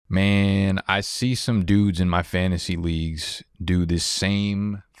Man, I see some dudes in my fantasy leagues do the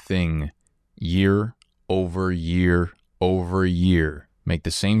same thing year over year over year. Make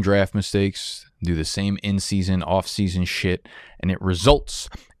the same draft mistakes, do the same in-season, off-season shit, and it results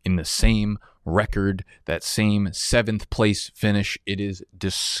in the same record, that same 7th place finish. It is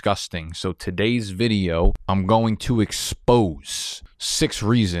disgusting. So today's video, I'm going to expose 6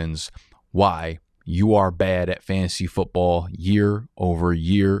 reasons why you are bad at fantasy football year over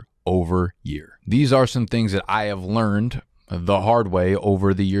year over year. These are some things that I have learned the hard way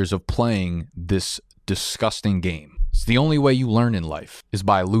over the years of playing this disgusting game. It's the only way you learn in life is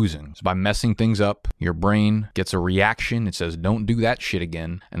by losing. It's by messing things up. Your brain gets a reaction. It says, don't do that shit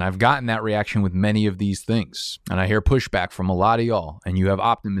again. And I've gotten that reaction with many of these things. And I hear pushback from a lot of y'all. And you have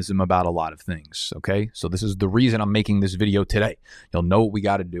optimism about a lot of things. Okay? So this is the reason I'm making this video today. You'll know what we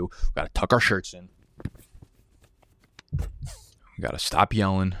got to do. We got to tuck our shirts in. We got to stop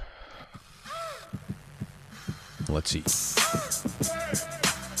yelling. Let's eat.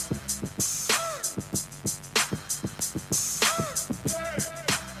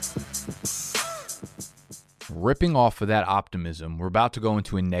 Ripping off of that optimism, we're about to go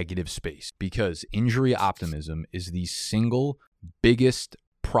into a negative space because injury optimism is the single biggest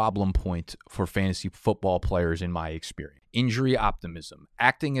problem point for fantasy football players in my experience. Injury optimism,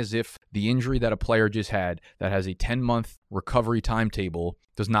 acting as if the injury that a player just had that has a 10-month recovery timetable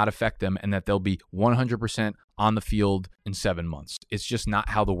does not affect them and that they'll be 100% on the field in 7 months. It's just not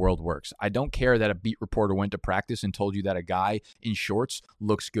how the world works. I don't care that a beat reporter went to practice and told you that a guy in shorts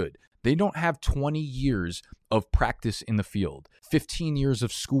looks good. They don't have 20 years of practice in the field, 15 years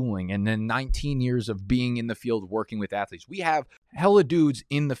of schooling, and then 19 years of being in the field working with athletes. We have hella dudes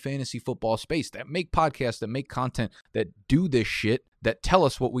in the fantasy football space that make podcasts, that make content, that do this shit, that tell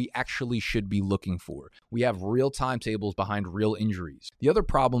us what we actually should be looking for. We have real timetables behind real injuries. The other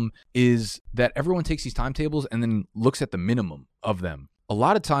problem is that everyone takes these timetables and then looks at the minimum of them. A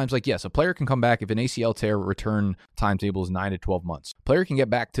lot of times, like, yes, a player can come back if an ACL tear return timetable is 9 to 12 months. A player can get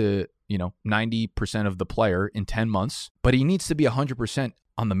back to, 90% of the player in 10 months, but he needs to be 100%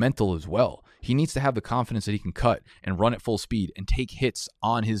 on the mental as well. He needs to have the confidence that he can cut and run at full speed and take hits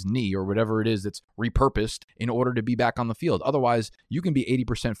on his knee or whatever it is that's repurposed in order to be back on the field. Otherwise, you can be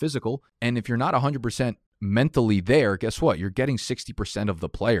 80% physical, and if you're not 100% mentally there, guess what? You're getting 60% of the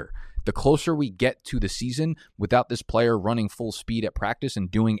player. The closer we get to the season without this player running full speed at practice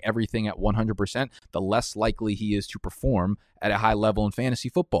and doing everything at 100%, the less likely he is to perform at a high level in fantasy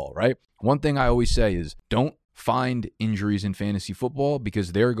football, right? One thing I always say is don't find injuries in fantasy football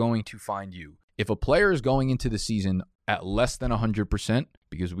because they're going to find you. If a player is going into the season at less than 100%,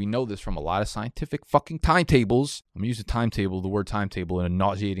 because we know this from a lot of scientific fucking timetables. I'm going to use the word timetable in a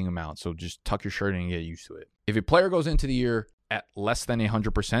nauseating amount, so just tuck your shirt in and get used to it. If a player goes into the year at less than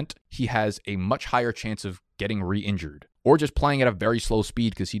 100%, he has a much higher chance of getting re-injured or just playing at a very slow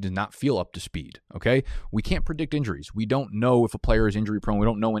speed because he does not feel up to speed, okay? We can't predict injuries. We don't know if a player is injury prone. We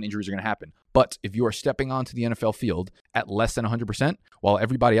don't know when injuries are going to happen. But if you are stepping onto the NFL field at less than 100% while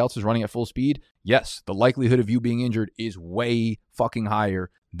everybody else is running at full speed, yes, the likelihood of you being injured is way fucking higher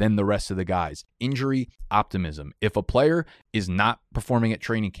than the rest of the guys. Injury optimism. If a player is not performing at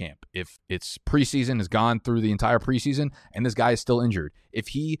training camp, if it's preseason, has gone through the entire preseason, and this guy is still injured, if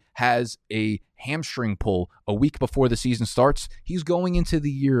he has a hamstring pull a week before the season starts, he's going into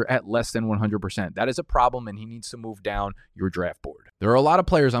the year at less than 100%. That is a problem, and he needs to move down your draft board. There are a lot of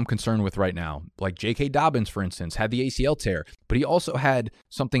players I'm concerned with right now, like J.K. Dobbins, for instance, had the ACL tear, but he also had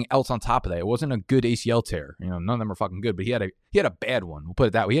something else on top of that. It wasn't a good ACL tear. None of them are fucking good, but he had a bad one. We'll put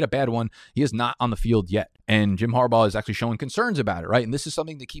it that way. He had a bad one. He is not on the field yet. And Jim Harbaugh is actually showing concerns about it, right? And this is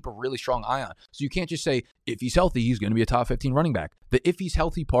something to keep a really strong eye on. So you can't just say, if he's healthy, he's going to be a top 15 running back. The if he's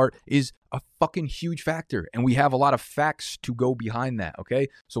healthy part is a fucking huge factor. And we have a lot of facts to go behind that, okay?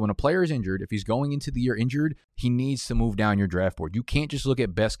 So when a player is injured, if he's going into the year injured, he needs to move down your draft board. You can't just look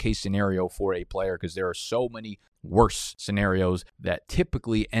at best case scenario for a player because there are so many worse scenarios that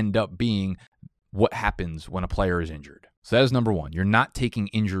typically end up being what happens when a player is injured. So that is number one. You're not taking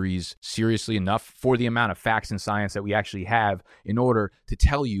injuries seriously enough for the amount of facts and science that we actually have in order to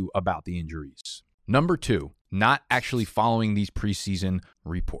tell you about the injuries. Number two, not actually following these preseason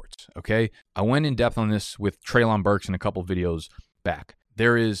reports, okay? I went in depth on this with Treylon Burks in a couple videos back.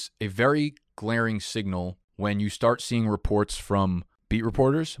 There is a very glaring signal when you start seeing reports from beat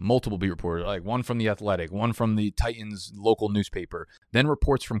reporters, multiple beat reporters, like one from The Athletic, one from the Titans local newspaper, then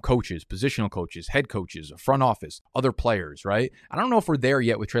reports from coaches, positional coaches, head coaches, front office, other players, right? I don't know if we're there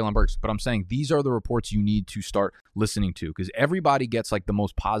yet with Treylon Burks, but I'm saying these are the reports you need to start listening to, because everybody gets like the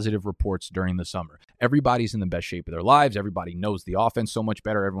most positive reports during the summer. Everybody's in the best shape of their lives. Everybody knows the offense so much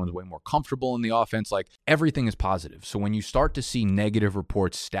better. Everyone's way more comfortable in the offense. Like, everything is positive. So when you start to see negative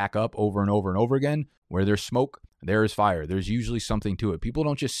reports stack up over and over and over again, where there's smoke, there is fire. There's usually something to it. People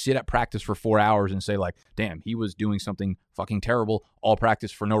don't just sit at practice for 4 hours and say like, damn, he was doing something fucking terrible all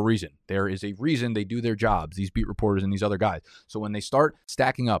practice for no reason. There is a reason they do their jobs, these beat reporters and these other guys. So when they start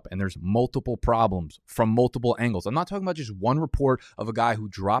stacking up and there's multiple problems from multiple angles, I'm not talking about just one report of a guy who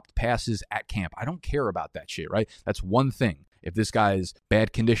dropped passes at camp. I don't care about that shit, right? That's one thing. If this guy is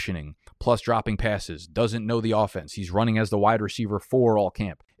bad conditioning, plus dropping passes, doesn't know the offense, he's running as the wide receiver for all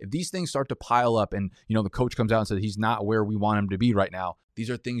camp. If these things start to pile up and, the coach comes out and says he's not where we want him to be right now,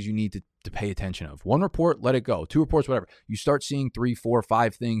 these are things you need to pay attention of. One report, let it go. 2 reports, whatever. You start seeing 3, 4,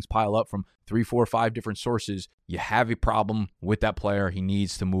 5 things pile up from 3, 4, 5 different sources. You have a problem with that player. He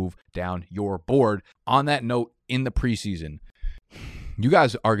needs to move down your board. On that note, in the preseason, you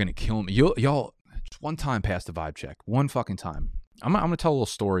guys are going to kill me. Y'all, just one time pass the vibe check. One fucking time. I'm going to tell a little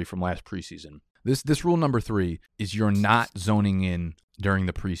story from last preseason. This rule number 3 is you're not zoning in during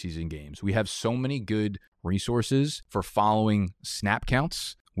the preseason games. We have so many good resources for following snap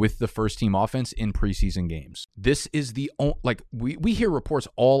counts with the first team offense in preseason games. This is we hear reports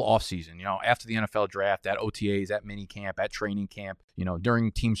all offseason, after the NFL draft, at OTAs, at mini camp, at training camp,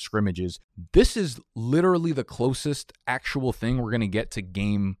 during team scrimmages. This is literally the closest actual thing we're going to get to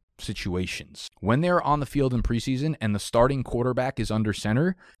game situations. When they're on the field in preseason and the starting quarterback is under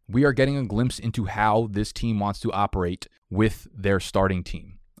center, we are getting a glimpse into how this team wants to operate with their starting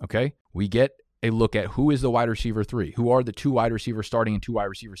team. Okay? We get a look at who is the wide receiver 3, who are the 2 wide receivers starting and 2 wide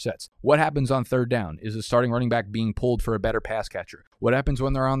receiver sets. What happens on third down? Is the starting running back being pulled for a better pass catcher? What happens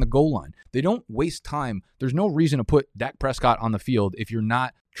when they're on the goal line? They don't waste time. There's no reason to put Dak Prescott on the field if you're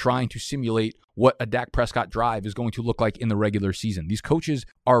not trying to simulate what a Dak Prescott drive is going to look like in the regular season. These coaches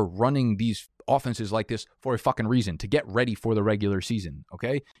are running these offenses like this for a fucking reason, to get ready for the regular season,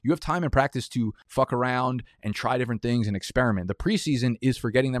 okay? You have time in practice to fuck around and try different things and experiment. The preseason is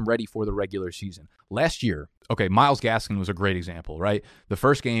for getting them ready for the regular season. Last year, Myles Gaskin was a great example, right? The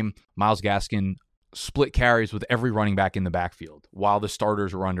first game, Myles Gaskin split carries with every running back in the backfield while the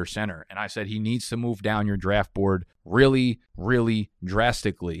starters were under center. And I said he needs to move down your draft board really, really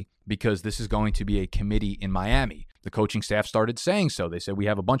drastically, because this is going to be a committee in Miami. The coaching staff started saying so. They said, we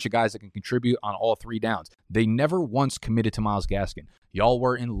have a bunch of guys that can contribute on all 3 downs. They never once committed to Myles Gaskin. Y'all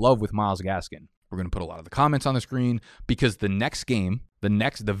were in love with Myles Gaskin. We're going to put a lot of the comments on the screen, because the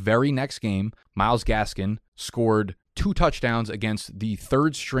very next game, Myles Gaskin scored 2 touchdowns against the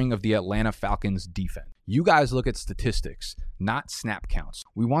 3rd string of the Atlanta Falcons defense. You guys look at statistics, not snap counts.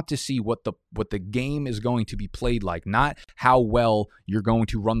 We want to see what the game is going to be played like, not how well you're going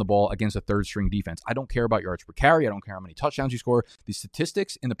to run the ball against a 3rd string defense. I don't care about yards per carry. I don't care how many touchdowns you score. The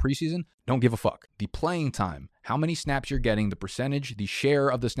statistics in the preseason, don't give a fuck. The playing time, how many snaps you're getting, the percentage, the share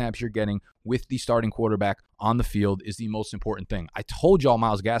of the snaps you're getting with the starting quarterback on the field is the most important thing. I told y'all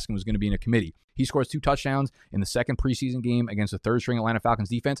Myles Gaskin was going to be in a committee. He scores 2 touchdowns in the second preseason game against the 3rd string Atlanta Falcons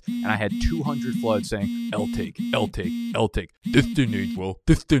defense, and I had 200 floods saying, L take. This didn't age well.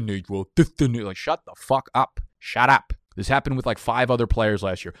 Like, shut the fuck up. Shut up. This happened with like 5 other players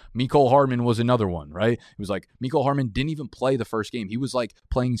last year. Mecole Hardman was another one, right? It was like Mecole Hardman didn't even play the first game. He was like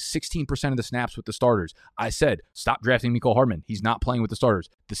playing 16% of the snaps with the starters. I said, stop drafting Mecole Hardman. He's not playing with the starters.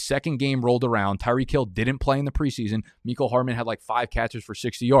 The second game rolled around. Tyreek Hill didn't play in the preseason. Mecole Hardman had like 5 catches for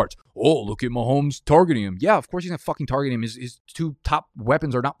 60 yards. Oh, look at Mahomes targeting him. Yeah, of course he's not fucking targeting him. His 2 top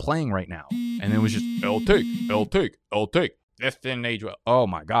weapons are not playing right now. And it was just, L take. This didn't age well. Oh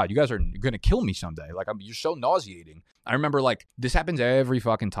my God, you guys are going to kill me someday. Like, you're so nauseating. I remember, like, this happens every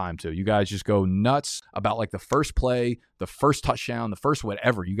fucking time too. You guys just go nuts about like the first play, the first touchdown, the first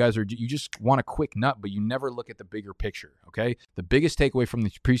whatever. You just want a quick nut, but you never look at the bigger picture, okay? The biggest takeaway from the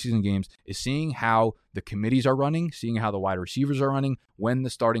preseason games is seeing how the committees are running, seeing how the wide receivers are running when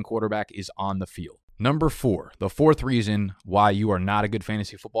the starting quarterback is on the field. Number 4, the 4th reason why you are not a good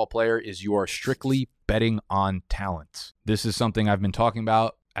fantasy football player is you are strictly betting on talent. This is something I've been talking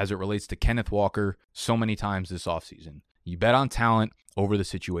about as it relates to Kenneth Walker so many times this offseason. You bet on talent over the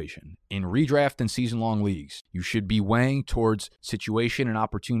situation. In redraft and season-long leagues, you should be weighing towards situation and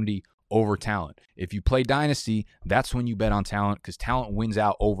opportunity over talent. If you play Dynasty, that's when you bet on talent, because talent wins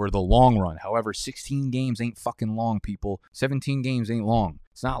out over the long run. However, 16 games ain't fucking long, people. 17 games ain't long.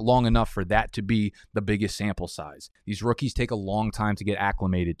 It's not long enough for that to be the biggest sample size. These rookies take a long time to get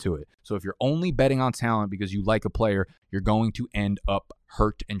acclimated to it. So if you're only betting on talent because you like a player, you're going to end up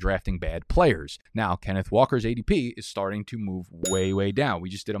hurt and drafting bad players. Now, Kenneth Walker's ADP is starting to move way, way down. We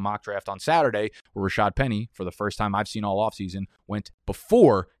just did a mock draft on Saturday where Rashad Penny, for the first time I've seen all offseason, went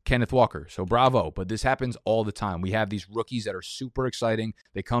before Kenneth Walker. So bravo. But this happens all the time. We have these rookies that are super exciting.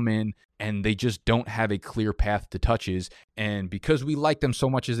 They come in and they just don't have a clear path to touches. And because we like them so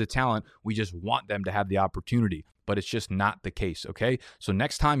much as a talent, we just want them to have the opportunity. But it's just not the case, okay? So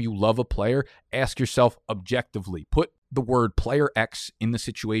next time you love a player, ask yourself objectively. Put the word player X in the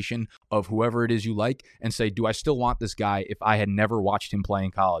situation of whoever it is you like and say, do I still want this guy if I had never watched him play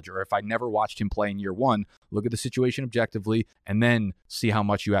in college or if I never watched him play in year one? Look at the situation objectively and then see how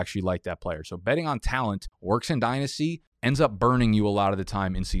much you actually like that player. So betting on talent works in Dynasty, ends up burning you a lot of the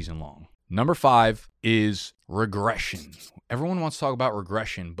time in season long. Number 5 is regression. Everyone wants to talk about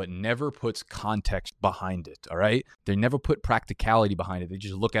regression, but never puts context behind it, all right? They never put practicality behind it. They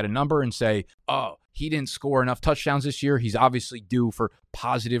just look at a number and say, oh, he didn't score enough touchdowns this year. He's obviously due for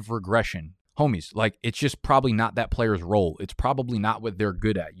positive regression. Homies, like, it's just probably not that player's role. It's probably not what they're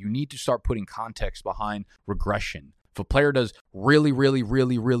good at. You need to start putting context behind regression. If a player does really, really,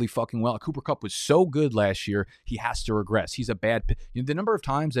 really, really fucking well, Cooper Kupp was so good last year, he has to regress. He's a bad pick. You know, the number of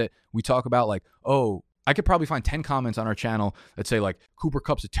times that we talk about, like, oh, I could probably find 10 comments on our channel that say, like, Cooper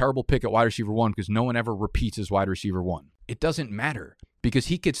Kupp's a terrible pick at wide receiver 1 because no one ever repeats as wide receiver 1. It doesn't matter because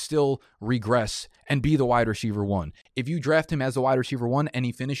he could still regress and be the wide receiver 1. If you draft him as the wide receiver 1 and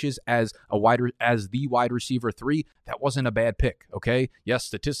he finishes as the wide receiver 3, that wasn't a bad pick, okay? Yes,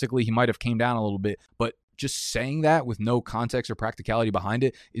 statistically, he might have came down a little bit, but just saying that with no context or practicality behind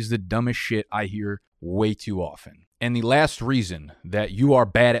it is the dumbest shit I hear way too often. And the last reason that you are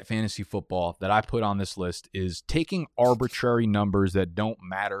bad at fantasy football that I put on this list is taking arbitrary numbers that don't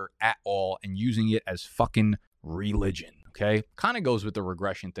matter at all and using it as fucking religion, okay? Kind of goes with the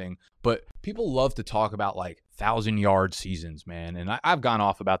regression thing, but people love to talk about, like, 1,000-yard seasons, man. And I've gone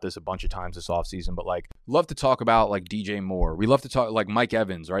off about this a bunch of times this offseason, but, like, love to talk about, like, DJ Moore. We love to talk, like, Mike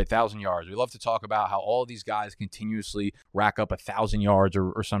Evans, right? 1,000 yards. We love to talk about how all these guys continuously rack up 1,000 yards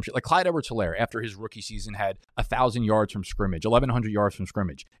or some shit. Like Clyde Edwards-Helaire, after his rookie season, had 1,000 yards from scrimmage, 1,100 yards from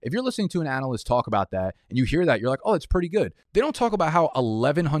scrimmage. If you're listening to an analyst talk about that and you hear that, you're like, oh, it's pretty good. They don't talk about how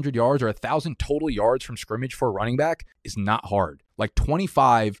 1,100 yards or 1,000 total yards from scrimmage for a running back is not hard. Like 20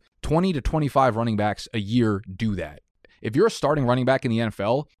 to 25 running backs a year do that. If you're a starting running back in the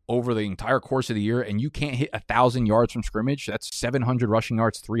NFL over the entire course of the year and you can't hit 1,000 yards from scrimmage, that's 700 rushing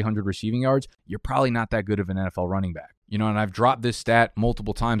yards, 300 receiving yards, you're probably not that good of an NFL running back. You know, and I've dropped this stat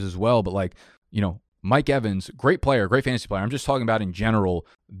multiple times as well, but, like, you know, Mike Evans, great player, great fantasy player. I'm just talking about in general,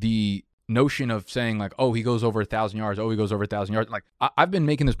 the notion of saying, like, oh, he goes over 1,000 yards. Oh, he goes over 1,000 yards. Like, I've been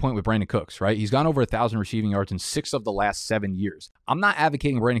making this point with Brandon Cooks, right? He's gone over 1,000 receiving yards in 6 of the last 7 years. I'm not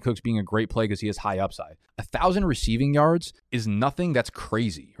advocating Brandon Cooks being a great play because he has high upside. 1,000 receiving yards is nothing that's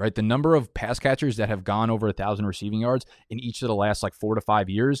crazy, right? The number of pass catchers that have gone over 1,000 receiving yards in each of the last, like, 4 to 5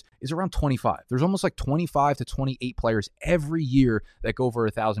 years is around 25. There's almost like 25 to 28 players every year that go over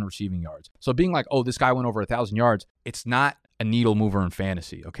 1,000 receiving yards. So being like, oh, this guy went over 1,000 yards, it's not a needle mover in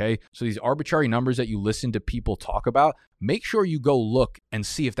fantasy, okay? So these arbitrary numbers that you listen to people talk about, make sure you go look and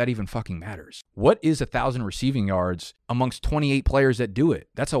see if that even fucking matters. What is 1,000 receiving yards amongst 28 players that do it?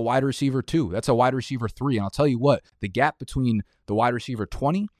 That's a wide receiver 2. That's a wide receiver 3. And I'll tell you what, the gap between the wide receiver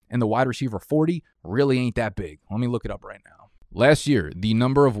 20 and the wide receiver 40 really ain't that big. Let me look it up right now. Last year, the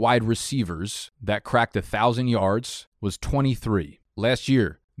number of wide receivers that cracked 1,000 yards was 23. Last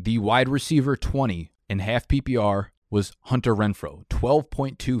year, the wide receiver 20 in half PPR was Hunter Renfrow,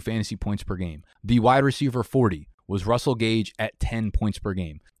 12.2 fantasy points per game. The wide receiver 40 was Russell Gage at 10 points per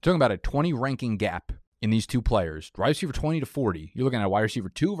game. Talking about a 20 ranking gap in these two players. Wide receiver 20 to 40, you're looking at a wide receiver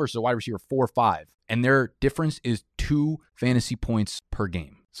 2 versus a wide receiver 4 or 5. And their difference is 2 fantasy points per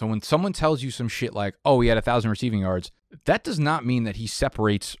game. So when someone tells you some shit like, oh, he had 1,000 receiving yards, that does not mean that he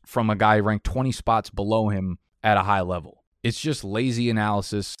separates from a guy ranked 20 spots below him at a high level. It's just lazy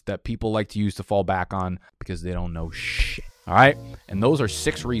analysis that people like to use to fall back on because they don't know shit. All right? And those are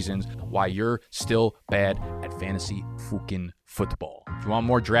 6 reasons why you're still bad at fantasy fucking football. If you want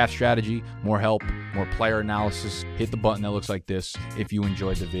more draft strategy, more help, more player analysis, hit the button that looks like this if you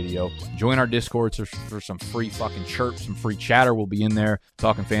enjoyed the video. Join our Discord for some free fucking chirps, some free chatter. We'll be in there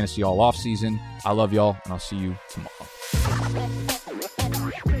talking fantasy all off season. I love y'all, and I'll see you tomorrow.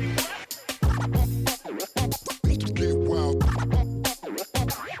 Get wild.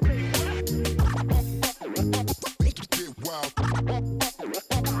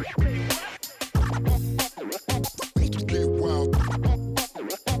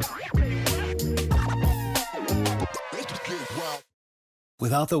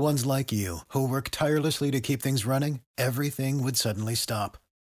 Without the ones like you, who work tirelessly to keep things running, everything would suddenly stop.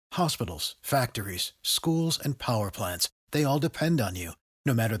 Hospitals, factories, schools, and power plants, they all depend on you.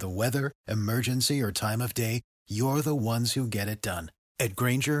 No matter the weather, emergency, or time of day, you're the ones who get it done. At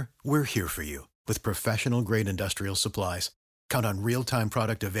Grainger, we're here for you with professional-grade industrial supplies. Count on real-time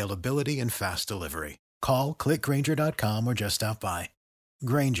product availability and fast delivery. Call, click Grainger.com, or just stop by.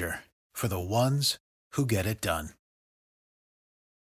 Grainger, for the ones who get it done.